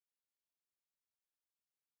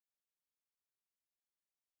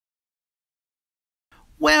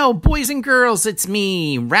Well, boys and girls, it's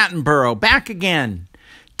me, Rattenborough, back again.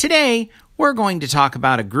 Today, we're going to talk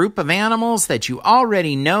about a group of animals that you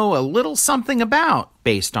already know a little something about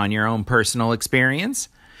based on your own personal experience.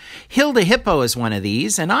 Hilda Hippo is one of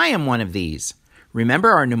these, and I am one of these.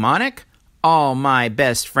 Remember our mnemonic? All my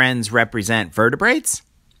best friends represent vertebrates?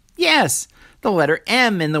 Yes, the letter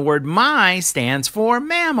M in the word my stands for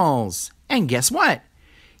mammals. And guess what?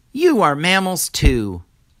 You are mammals too.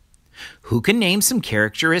 Who can name some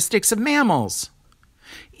characteristics of mammals?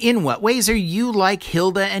 In what ways are you like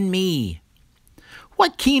Hilda and me?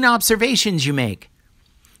 What keen observations you make?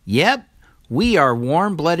 Yep, we are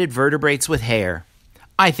warm-blooded vertebrates with hair.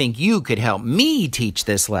 I think you could help me teach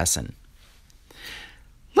this lesson.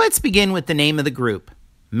 Let's begin with the name of the group,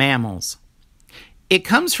 mammals. It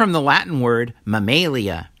comes from the Latin word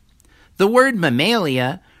mammalia. The word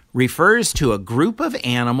mammalia refers to a group of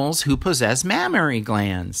animals who possess mammary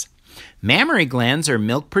glands. Mammary glands are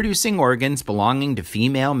milk-producing organs belonging to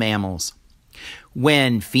female mammals.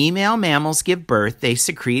 When female mammals give birth, they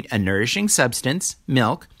secrete a nourishing substance,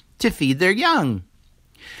 milk, to feed their young.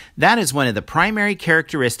 That is one of the primary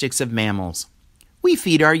characteristics of mammals. We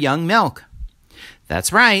feed our young milk.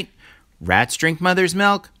 That's right. Rats drink mother's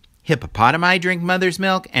milk, hippopotami drink mother's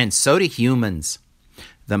milk, and so do humans.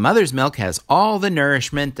 The mother's milk has all the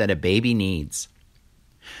nourishment that a baby needs.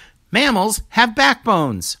 Mammals have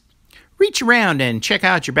backbones. Reach around and check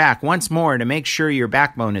out your back once more to make sure your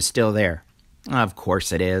backbone is still there. Of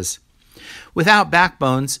course it is. Without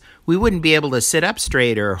backbones, we wouldn't be able to sit up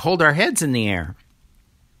straight or hold our heads in the air.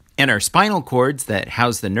 And our spinal cords that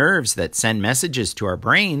house the nerves that send messages to our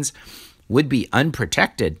brains would be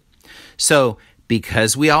unprotected. So,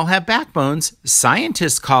 because we all have backbones,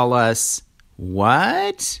 scientists call us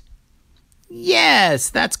what?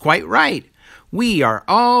 Yes, that's quite right. We are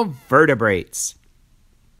all vertebrates.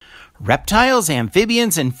 Reptiles,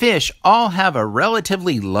 amphibians, and fish all have a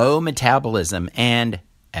relatively low metabolism and,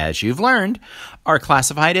 as you've learned, are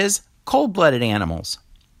classified as cold-blooded animals.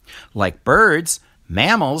 Like birds,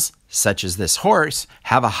 mammals, such as this horse,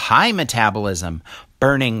 have a high metabolism,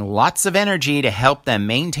 burning lots of energy to help them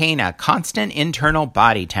maintain a constant internal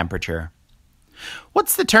body temperature.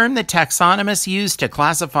 What's the term that taxonomists use to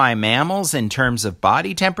classify mammals in terms of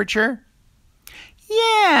body temperature?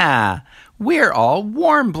 Yeah, we're all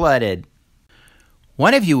warm-blooded.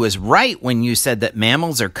 One of you was right when you said that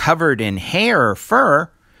mammals are covered in hair or fur.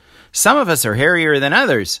 Some of us are hairier than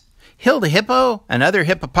others. Hilda Hippo and other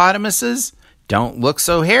hippopotamuses don't look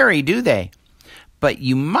so hairy, do they? But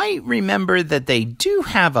you might remember that they do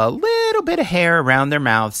have a little bit of hair around their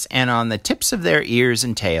mouths and on the tips of their ears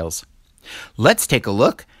and tails. Let's take a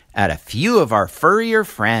look at a few of our furrier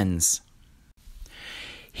friends.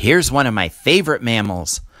 Here's one of my favorite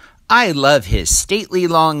mammals. I love his stately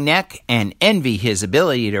long neck and envy his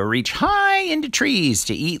ability to reach high into trees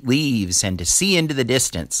to eat leaves and to see into the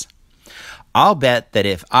distance. I'll bet that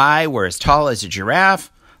if I were as tall as a giraffe,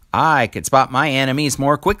 I could spot my enemies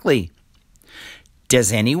more quickly.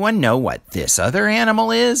 Does anyone know what this other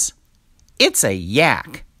animal is? It's a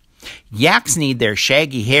yak. Yaks need their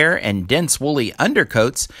shaggy hair and dense woolly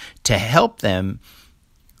undercoats to help them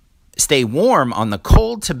stay warm on the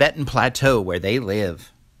cold Tibetan plateau where they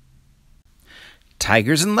live.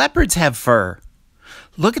 Tigers and leopards have fur.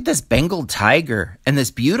 Look at this Bengal tiger and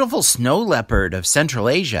this beautiful snow leopard of Central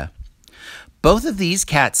Asia. Both of these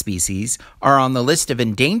cat species are on the list of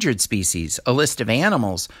endangered species, a list of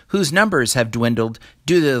animals whose numbers have dwindled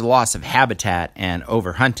due to the loss of habitat and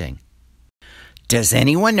overhunting. Does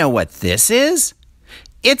anyone know what this is?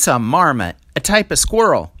 It's a marmot, a type of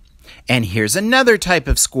squirrel. And here's another type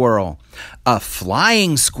of squirrel, a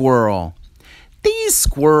flying squirrel. These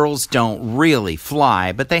squirrels don't really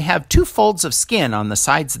fly, but they have two folds of skin on the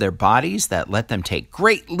sides of their bodies that let them take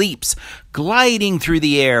great leaps, gliding through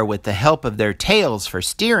the air with the help of their tails for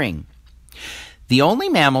steering. The only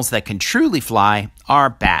mammals that can truly fly are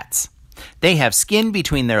bats. They have skin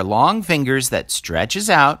between their long fingers that stretches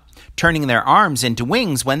out, turning their arms into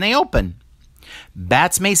wings when they open.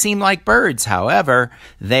 Bats may seem like birds, however,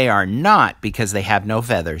 they are not because they have no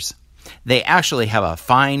feathers. They actually have a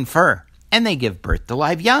fine fur, and they give birth to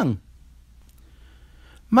live young.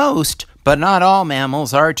 Most, but not all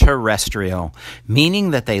mammals are terrestrial,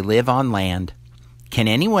 meaning that they live on land. Can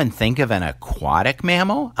anyone think of an aquatic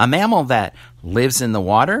mammal? A mammal that lives in the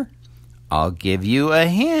water? I'll give you a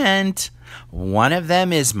hint. One of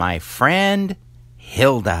them is my friend,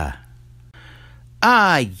 Hilda.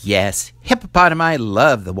 Ah, yes, hippopotami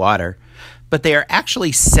love the water, but they are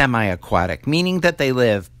actually semi-aquatic, meaning that they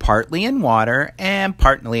live partly in water and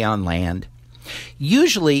partly on land.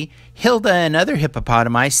 Usually, Hilda and other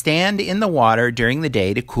hippopotami stand in the water during the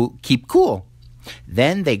day to keep cool.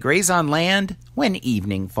 Then they graze on land when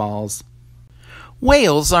evening falls.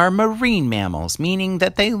 Whales are marine mammals, meaning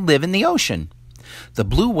that they live in the ocean. The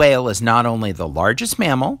blue whale is not only the largest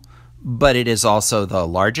mammal, but it is also the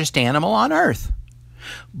largest animal on Earth.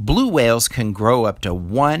 Blue whales can grow up to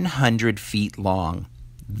 100 feet long.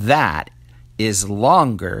 That is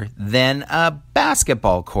longer than a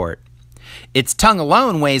basketball court. Its tongue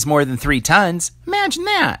alone weighs more than 3 tons. Imagine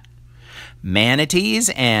that. Manatees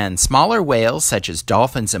and smaller whales such as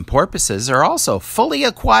dolphins and porpoises are also fully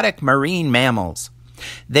aquatic marine mammals.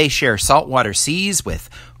 They share saltwater seas with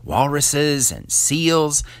walruses and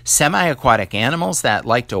seals, semi-aquatic animals that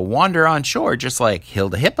like to wander on shore just like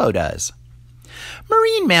Hilda Hippo does.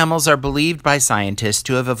 Marine mammals are believed by scientists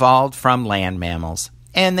to have evolved from land mammals,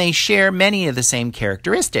 and they share many of the same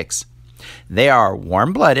characteristics. They are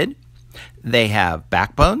warm-blooded, they have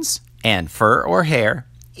backbones and fur or hair,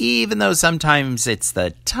 even though sometimes it's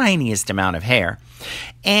the tiniest amount of hair,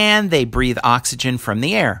 and they breathe oxygen from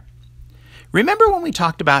the air. Remember when we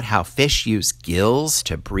talked about how fish use gills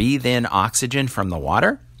to breathe in oxygen from the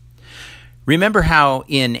water? Remember how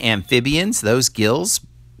in amphibians those gills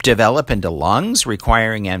develop into lungs,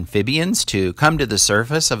 requiring amphibians to come to the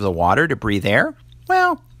surface of the water to breathe air?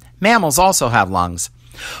 Well, mammals also have lungs.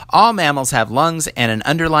 All mammals have lungs and an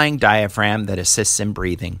underlying diaphragm that assists in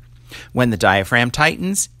breathing. When the diaphragm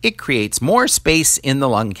tightens, it creates more space in the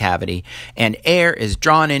lung cavity, and air is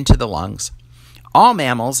drawn into the lungs. All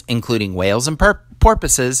mammals, including whales and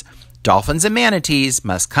porpoises, dolphins and manatees,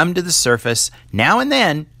 must come to the surface now and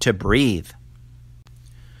then to breathe.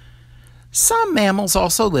 Some mammals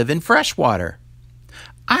also live in fresh water.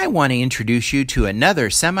 I want to introduce you to another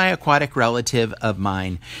semi-aquatic relative of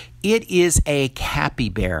mine. It is a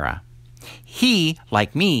capybara. He,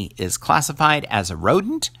 like me, is classified as a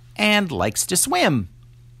rodent and likes to swim.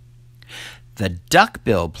 The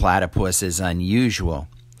duck-billed platypus is unusual.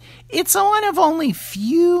 It's one of only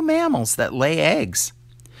few mammals that lay eggs.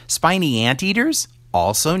 Spiny anteaters,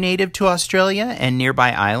 also native to Australia and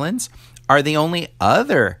nearby islands, are the only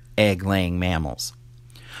other egg-laying mammals.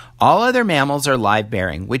 All other mammals are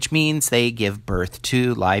live-bearing, which means they give birth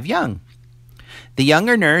to live young. The young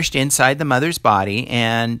are nourished inside the mother's body,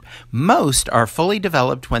 and most are fully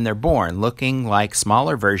developed when they're born, looking like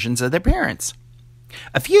smaller versions of their parents.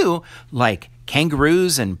 A few, like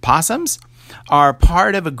kangaroos and possums, are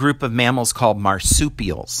part of a group of mammals called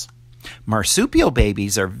marsupials. Marsupial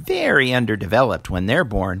babies are very underdeveloped when they're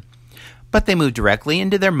born, but they move directly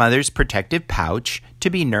into their mother's protective pouch to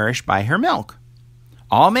be nourished by her milk.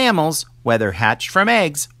 All mammals, whether hatched from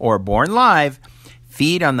eggs or born live,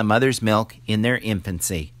 feed on the mother's milk in their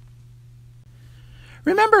infancy.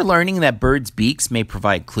 Remember learning that birds' beaks may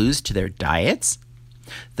provide clues to their diets?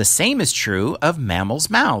 The same is true of mammals'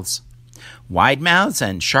 mouths. Wide mouths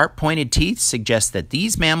and sharp-pointed teeth suggest that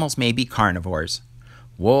these mammals may be carnivores.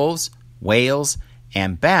 Wolves, whales,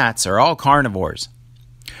 and bats are all carnivores.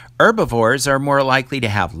 Herbivores are more likely to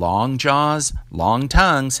have long jaws, long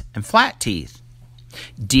tongues, and flat teeth.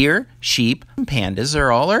 Deer, sheep, and pandas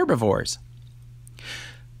are all herbivores.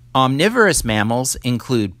 Omnivorous mammals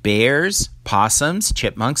include bears, possums,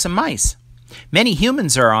 chipmunks, and mice. Many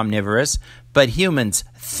humans are omnivorous, but humans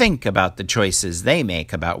think about the choices they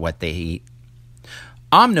make about what they eat.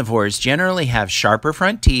 Omnivores generally have sharper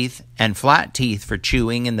front teeth and flat teeth for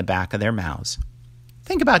chewing in the back of their mouths.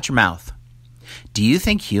 Think about your mouth. Do you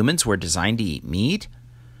think humans were designed to eat meat?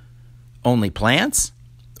 Only plants?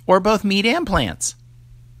 Or both meat and plants?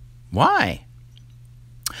 Why?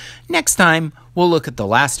 Next time, we'll look at the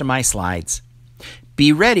last of my slides.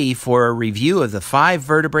 Be ready for a review of the 5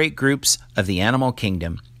 vertebrate groups of the animal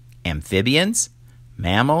kingdom: amphibians,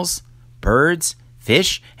 mammals, birds,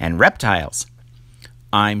 fish, and reptiles.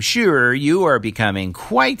 I'm sure you are becoming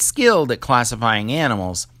quite skilled at classifying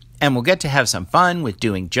animals, and will get to have some fun with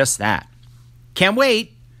doing just that. Can't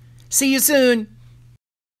wait! See you soon!